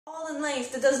all in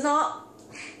life that does not...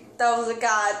 That was a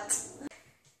cat.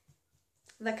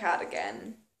 The cat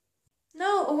again.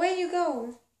 No, away you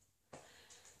go.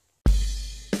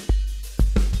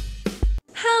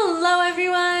 Hello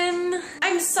everyone!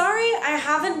 I'm sorry I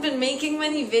haven't been making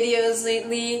many videos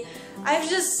lately. I've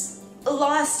just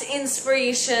lost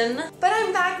inspiration. But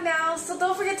I'm back now, so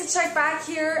don't forget to check back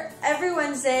here every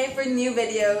Wednesday for new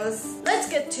videos. Let's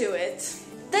get to it.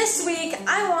 This week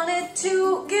I wanted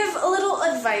to give a little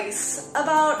advice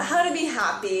about how to be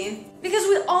happy. Because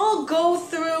we all go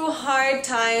through hard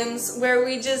times where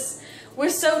we're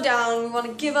so down, we want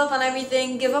to give up on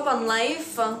everything, give up on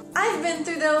life. I've been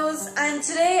through those, and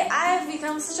today I've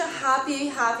become such a happy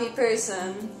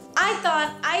person. I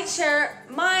thought I'd share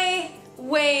my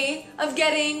way of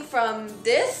getting from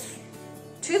this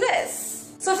to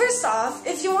this. So first off,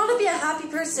 if you want to be a happy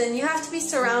person, you have to be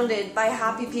surrounded by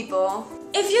happy people.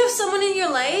 If you have someone in your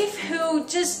life who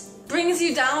just brings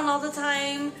you down all the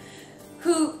time,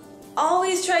 who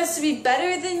always tries to be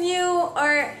better than you,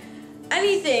 or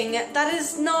anything that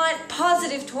is not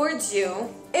positive towards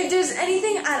you. If there's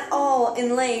anything at all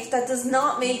in life that does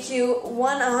not make you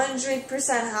 100%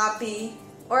 happy,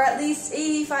 or at least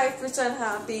 85%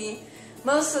 happy,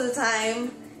 most of the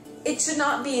time, it should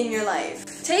not be in your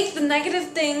life. Take the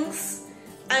negative things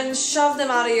and shove them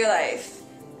out of your life.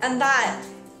 And that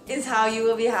is how you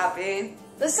will be happy.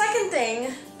 The second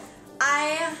thing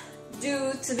I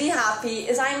do to be happy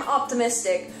is I'm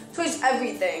optimistic towards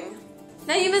everything.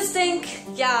 Now you must think,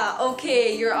 yeah,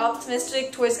 okay, you're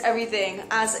optimistic towards everything,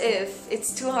 as if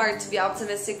it's too hard to be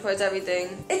optimistic towards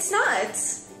everything. It's not.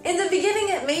 In the beginning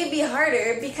it may be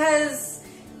harder because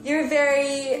you're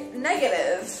very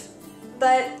negative.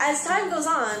 But as time goes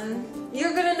on,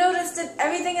 you're gonna notice that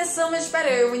everything is so much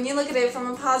better when you look at it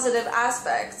from a positive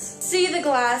aspect. See the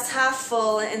glass half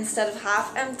full instead of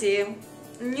half empty,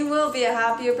 and you will be a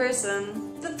happier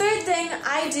person. The third thing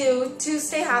I do to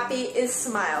stay happy is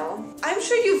smile. I'm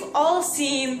sure you've all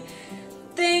seen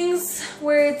things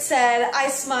where it said, I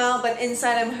smile but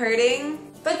inside I'm hurting.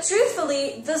 But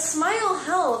truthfully, the smile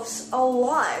helps a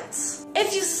lot.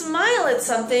 If you smile at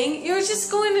something, you're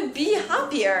just going to be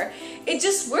happier. It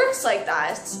just works like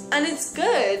that, and it's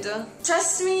good.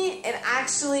 Trust me, it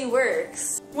actually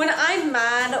works. When I'm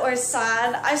mad or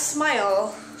sad, I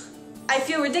smile. I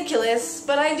feel ridiculous,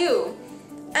 but I do.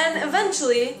 And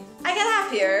eventually, I get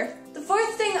happier. The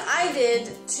fourth thing I did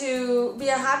to be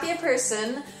a happier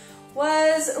person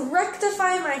was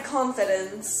rectify my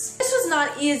confidence. This was not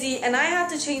easy, and I had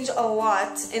to change a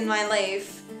lot in my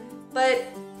life, but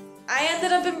I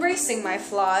ended up embracing my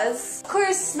flaws. Of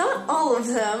course, not all of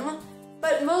them,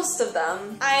 but most of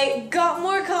them. I got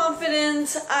more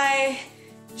confident, I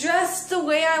dressed the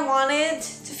way I wanted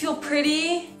to feel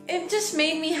pretty. It just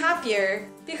made me happier,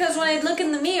 because when I'd look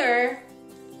in the mirror,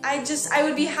 I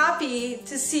would be happy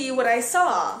to see what I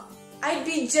saw. I'd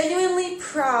be genuinely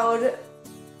proud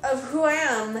of who I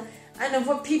am and of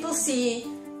what people see,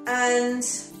 and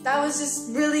that was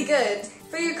just really good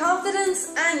for your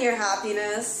confidence and your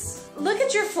happiness. Look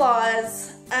at your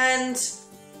flaws and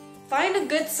find a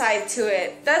good side to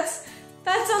it. That's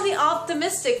on the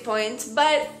optimistic point,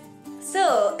 but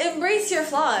still, embrace your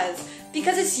flaws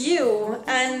because it's you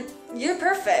and you're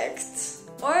perfect.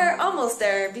 Or almost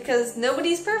there, because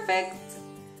nobody's perfect,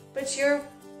 but you're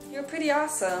pretty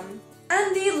awesome.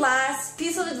 And the last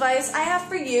piece of advice I have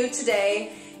for you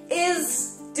today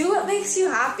is do what makes you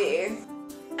happy.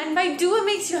 And by do what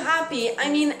makes you happy, I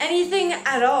mean anything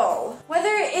at all.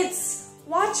 Whether it's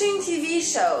watching TV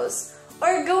shows,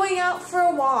 or going out for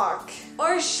a walk,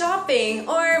 or shopping,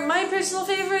 or my personal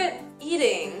favorite,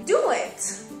 eating. Do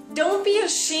it. Don't be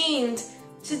ashamed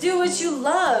to do what you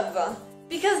love,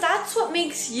 because that's what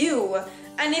makes you.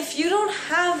 And if you don't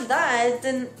have that,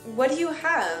 then what do you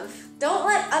have? Don't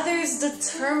let others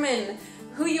determine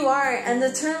who you are and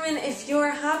determine if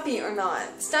you're happy or not.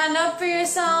 Stand up for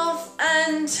yourself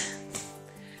and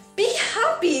be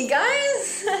happy,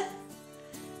 guys!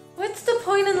 What's the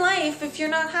point in life if you're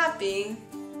not happy?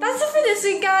 That's it for this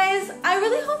week, guys. I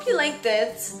really hope you liked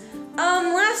it.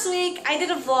 Last week I did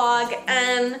a vlog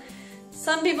and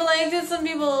some people liked it, some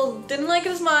people didn't like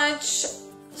it as much.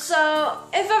 So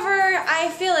if ever I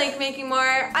feel like making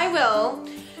more, I will.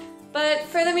 But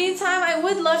for the meantime, I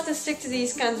would love to stick to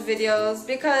these kinds of videos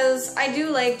because I do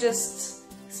like just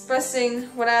expressing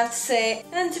what I have to say.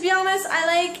 And to be honest, I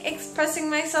like expressing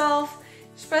myself,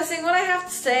 expressing what I have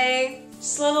to say,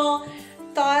 just little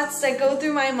thoughts that go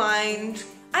through my mind.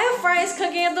 I have fries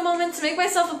cooking at the moment to make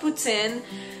myself a poutine.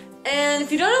 And if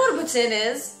you don't know what a poutine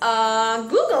is,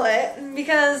 Google it,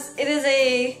 because it is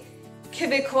a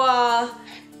Quebecois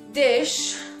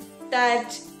dish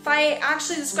that if I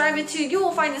actually describe it to you, you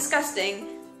will find disgusting,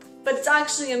 but it's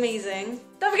actually amazing.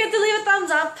 Don't forget to leave a thumbs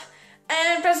up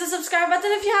and press the subscribe button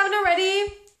if you haven't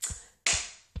already.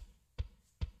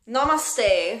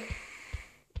 Namaste.